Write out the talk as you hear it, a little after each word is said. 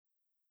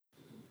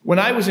When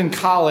I was in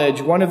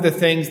college, one of the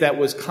things that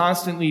was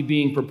constantly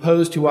being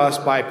proposed to us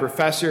by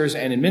professors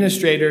and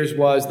administrators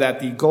was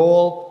that the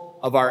goal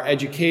of our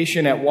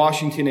education at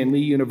Washington and Lee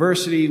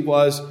University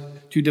was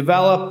to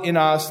develop in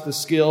us the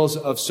skills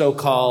of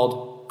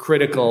so-called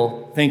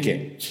critical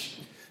thinking,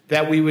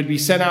 that we would be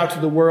sent out to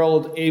the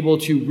world able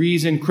to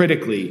reason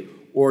critically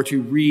or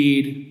to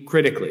read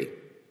critically.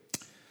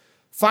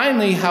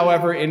 Finally,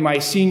 however, in my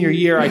senior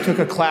year, I took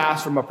a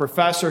class from a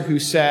professor who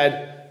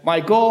said, "My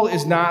goal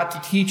is not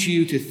to teach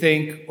you to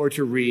think or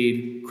to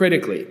read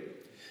critically.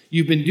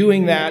 You've been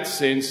doing that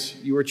since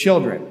you were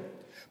children,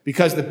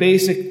 because the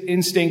basic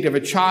instinct of a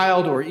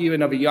child or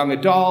even of a young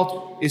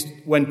adult is,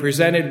 when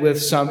presented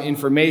with some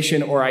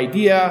information or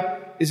idea,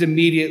 is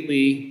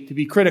immediately to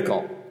be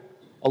critical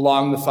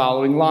along the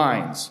following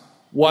lines.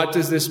 What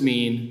does this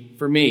mean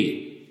for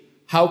me?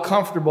 How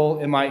comfortable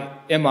am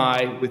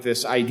I with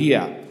this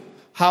idea?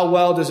 How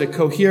well does it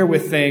cohere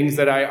with things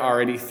that I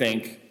already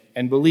think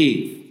and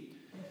believe?"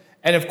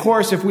 And of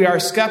course, if we are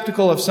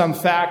skeptical of some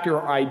fact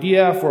or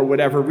idea for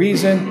whatever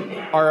reason,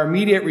 our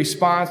immediate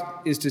response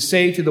is to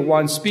say to the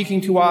one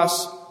speaking to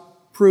us,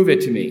 "Prove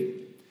it to me."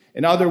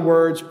 In other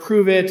words,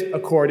 prove it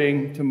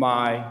according to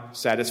my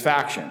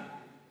satisfaction.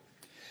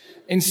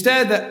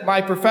 Instead, that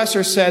my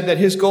professor said that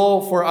his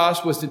goal for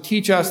us was to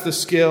teach us the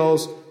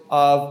skills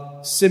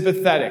of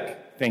sympathetic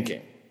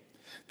thinking.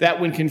 That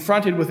when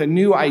confronted with a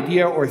new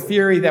idea or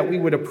theory, that we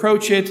would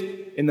approach it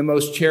in the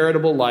most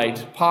charitable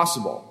light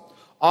possible,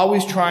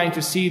 always trying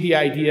to see the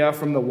idea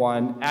from the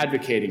one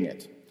advocating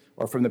it,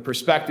 or from the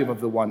perspective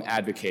of the one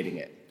advocating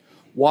it.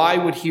 Why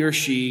would he or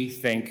she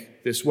think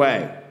this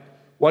way?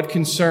 What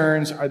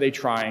concerns are they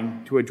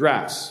trying to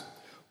address?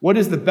 What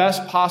is the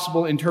best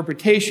possible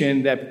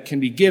interpretation that can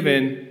be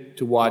given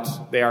to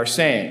what they are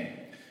saying?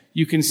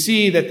 You can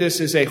see that this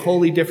is a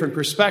wholly different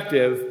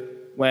perspective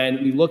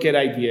when we look at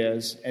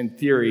ideas and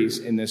theories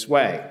in this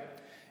way.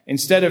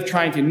 Instead of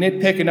trying to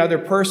nitpick another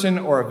person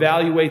or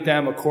evaluate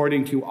them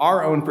according to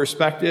our own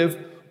perspective,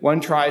 one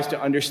tries to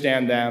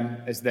understand them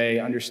as they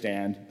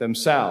understand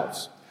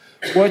themselves,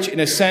 which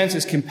in a sense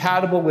is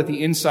compatible with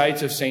the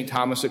insights of St.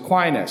 Thomas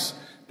Aquinas,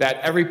 that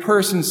every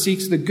person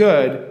seeks the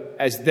good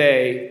as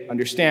they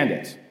understand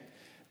it.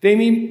 They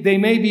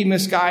may be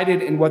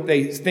misguided in what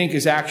they think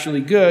is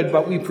actually good,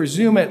 but we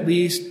presume at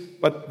least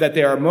that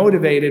they are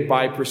motivated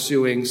by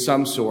pursuing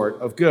some sort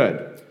of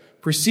good.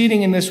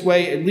 Proceeding in this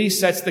way at least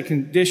sets the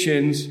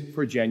conditions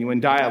for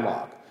genuine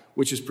dialogue,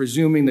 which is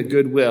presuming the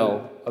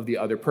goodwill of the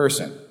other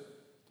person.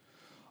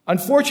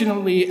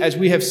 Unfortunately, as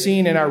we have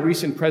seen in our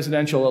recent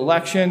presidential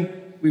election,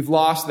 we've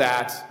lost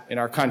that in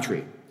our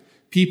country.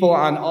 People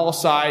on all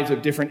sides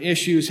of different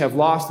issues have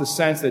lost the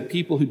sense that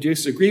people who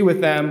disagree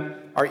with them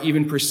are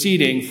even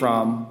proceeding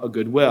from a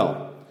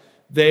goodwill.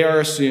 They are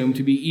assumed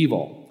to be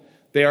evil.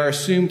 They are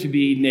assumed to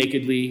be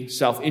nakedly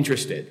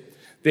self-interested.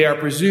 They are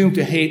presumed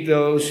to hate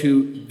those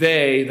who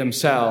they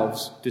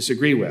themselves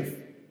disagree with.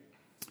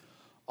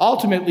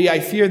 Ultimately,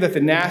 I fear that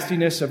the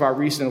nastiness of our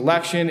recent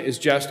election is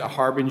just a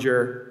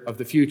harbinger of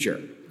the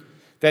future,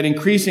 that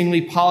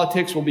increasingly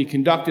politics will be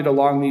conducted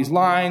along these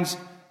lines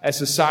as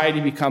society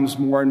becomes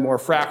more and more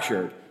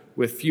fractured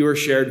with fewer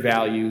shared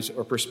values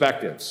or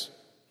perspectives.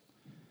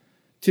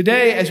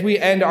 Today, as we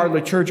end our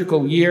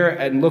liturgical year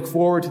and look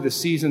forward to the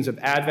seasons of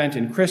Advent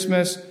and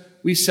Christmas,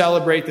 we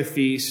celebrate the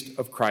feast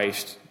of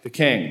Christ the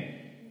King.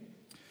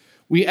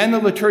 We end the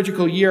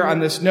liturgical year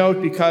on this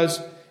note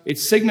because it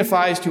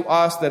signifies to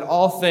us that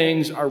all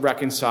things are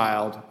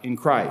reconciled in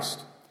Christ,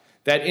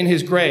 that in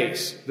his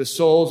grace, the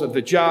souls of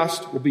the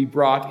just will be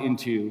brought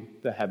into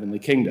the heavenly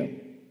kingdom.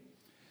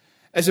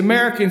 As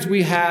Americans,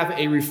 we have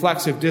a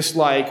reflexive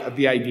dislike of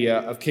the idea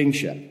of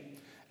kingship.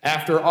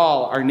 After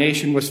all, our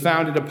nation was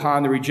founded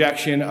upon the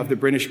rejection of the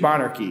British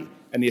monarchy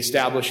and the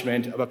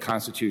establishment of a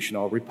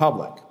constitutional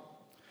republic.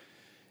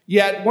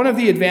 Yet, one of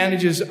the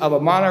advantages of a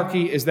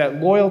monarchy is that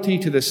loyalty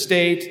to the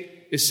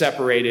state is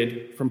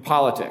separated from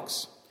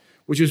politics,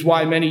 which is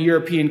why many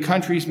European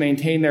countries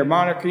maintain their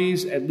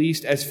monarchies at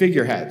least as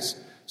figureheads,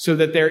 so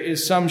that there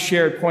is some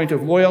shared point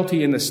of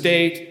loyalty in the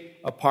state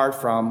apart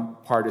from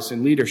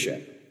partisan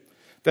leadership,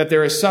 that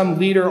there is some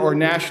leader or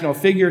national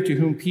figure to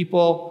whom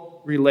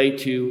people relate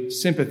to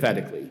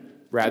sympathetically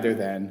rather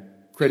than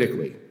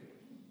critically.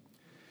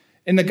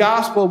 In the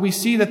gospel, we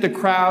see that the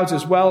crowds,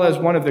 as well as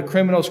one of the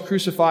criminals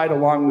crucified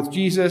along with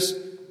Jesus,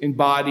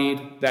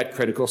 embodied that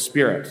critical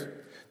spirit.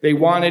 They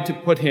wanted to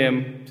put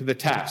him to the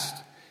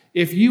test.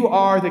 If you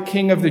are the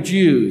King of the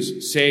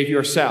Jews, save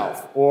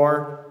yourself.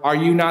 Or, are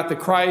you not the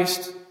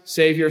Christ?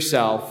 Save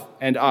yourself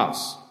and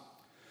us.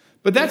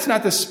 But that's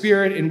not the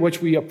spirit in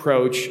which we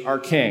approach our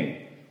King.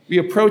 We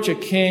approach a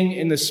king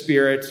in the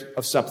spirit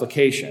of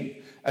supplication,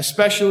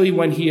 especially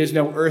when he is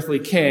no earthly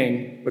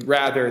king, but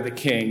rather the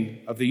King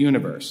of the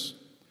universe.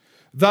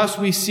 Thus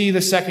we see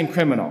the second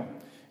criminal.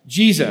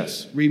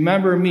 Jesus,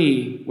 remember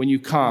me when you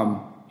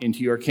come into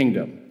your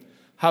kingdom.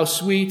 How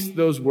sweet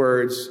those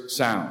words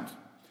sound.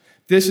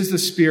 This is the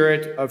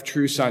spirit of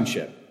true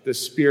sonship, the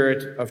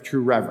spirit of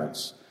true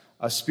reverence,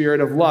 a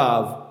spirit of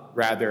love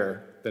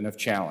rather than of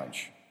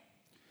challenge.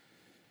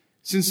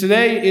 Since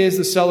today is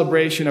the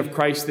celebration of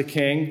Christ the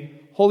King,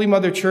 Holy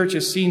Mother Church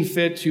has seen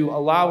fit to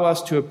allow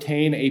us to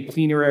obtain a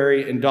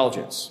plenary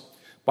indulgence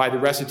by the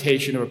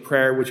recitation of a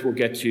prayer which we'll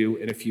get to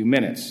in a few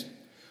minutes.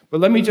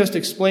 But let me just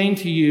explain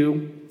to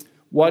you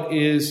what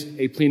is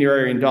a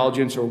plenary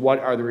indulgence, or what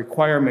are the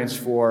requirements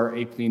for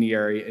a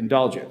plenary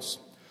indulgence.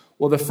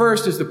 Well, the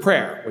first is the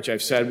prayer, which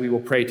I've said we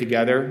will pray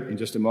together in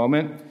just a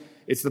moment.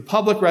 It's the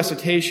public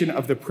recitation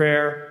of the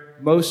prayer,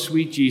 Most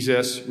Sweet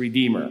Jesus,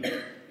 Redeemer.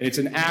 And it's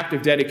an act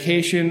of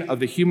dedication of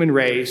the human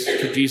race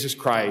to Jesus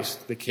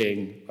Christ, the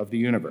King of the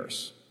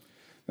universe.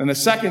 And the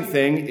second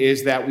thing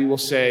is that we will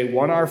say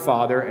one Our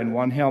Father and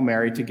one Hail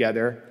Mary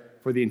together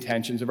for the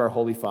intentions of our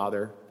Holy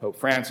Father, Pope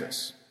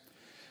Francis.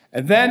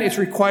 And then it's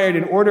required,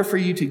 in order for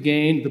you to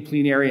gain the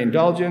plenary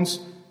indulgence,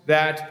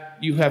 that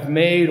you have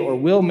made or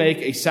will make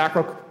a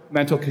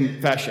sacramental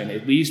confession,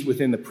 at least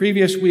within the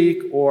previous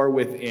week or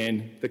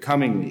within the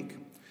coming week.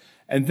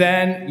 And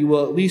then you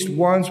will at least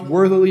once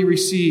worthily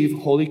receive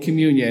Holy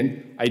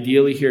Communion,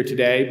 ideally here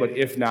today, but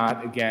if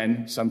not,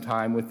 again,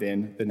 sometime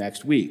within the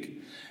next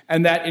week.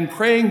 And that in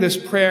praying this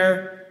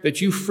prayer, that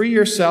you free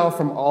yourself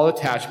from all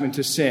attachment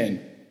to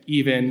sin,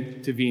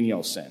 even to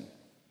venial sin.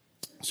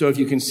 So if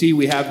you can see,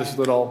 we have this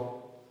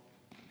little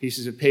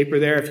pieces of paper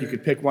there. If you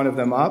could pick one of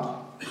them up.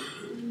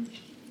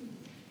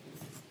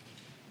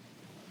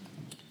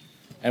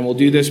 And we'll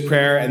do this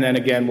prayer, and then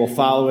again, we'll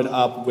follow it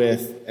up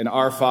with an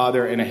Our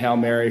Father and a Hail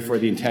Mary for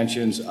the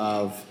intentions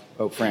of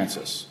Pope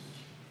Francis.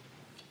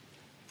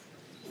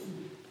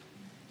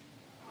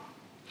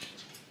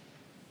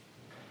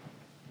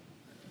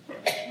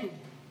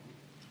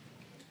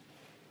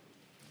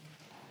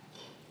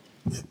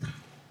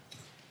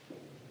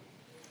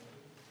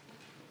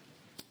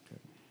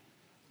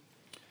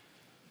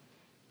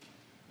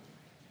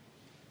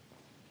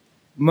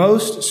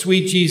 Most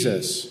sweet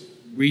Jesus,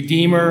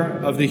 Redeemer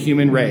of the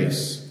human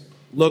race,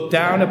 look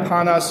down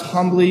upon us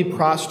humbly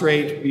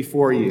prostrate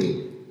before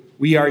you.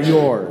 We are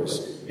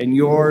yours, and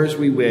yours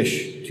we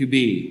wish to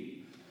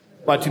be.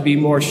 But to be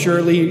more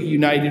surely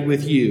united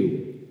with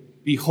you,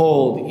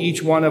 behold,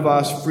 each one of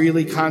us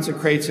freely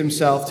consecrates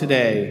himself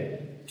today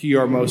to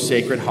your most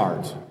sacred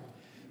heart.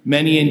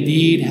 Many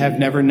indeed have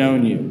never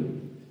known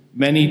you.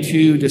 Many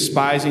too,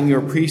 despising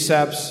your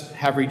precepts,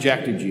 have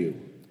rejected you.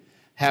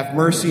 Have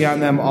mercy on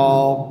them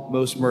all,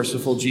 most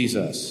merciful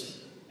Jesus,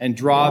 and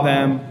draw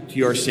them to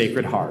your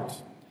sacred heart.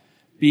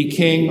 Be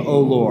King, O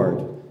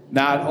Lord,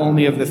 not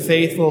only of the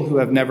faithful who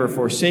have never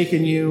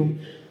forsaken you,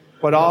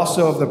 but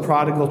also of the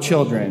prodigal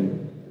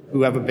children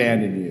who have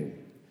abandoned you.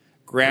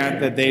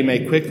 Grant that they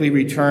may quickly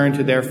return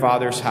to their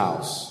Father's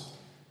house,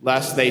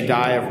 lest they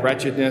die of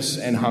wretchedness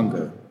and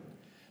hunger.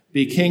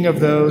 Be King of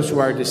those who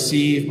are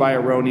deceived by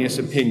erroneous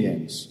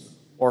opinions,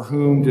 or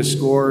whom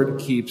discord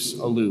keeps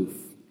aloof,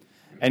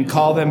 and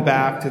call them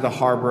back to the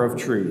harbor of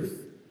truth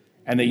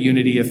and the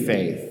unity of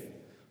faith,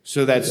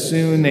 so that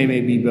soon they may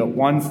be but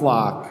one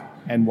flock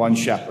and one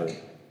shepherd.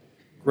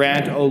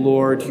 Grant, O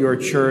Lord, to your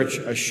church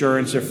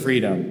assurance of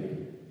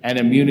freedom and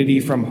immunity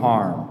from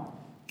harm.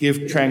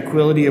 Give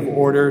tranquility of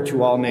order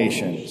to all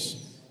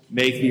nations.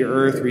 Make the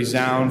earth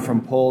resound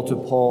from pole to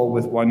pole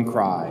with one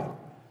cry.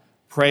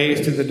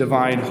 Praise to the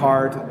divine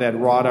heart that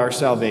wrought our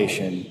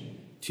salvation.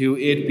 To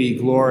it be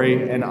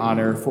glory and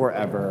honor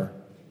forever.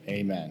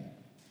 Amen.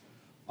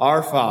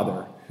 Our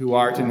Father, who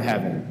art in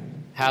heaven,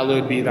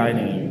 hallowed be thy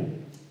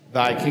name.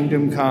 Thy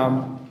kingdom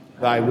come,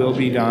 thy will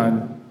be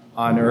done,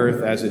 on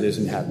earth as it is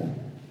in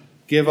heaven.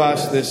 Give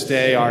us this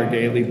day our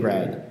daily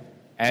bread,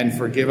 and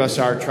forgive us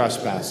our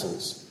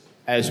trespasses,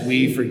 as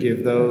we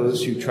forgive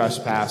those who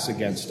trespass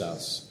against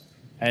us.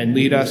 And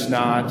lead us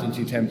not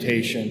into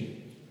temptation,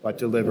 but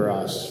deliver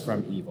us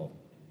from evil.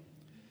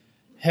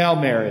 Hail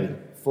Mary,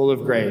 full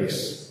of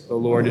grace, the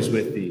Lord is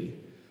with thee.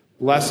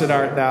 Blessed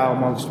art thou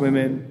amongst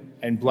women,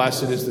 and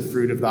blessed is the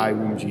fruit of thy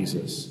womb,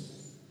 Jesus.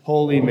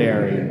 Holy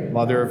Mary,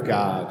 Mother of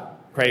God,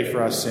 pray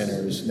for us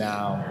sinners,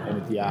 now and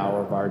at the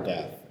hour of our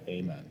death.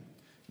 Amen.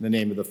 In the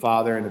name of the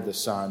Father, and of the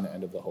Son,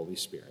 and of the Holy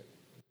Spirit.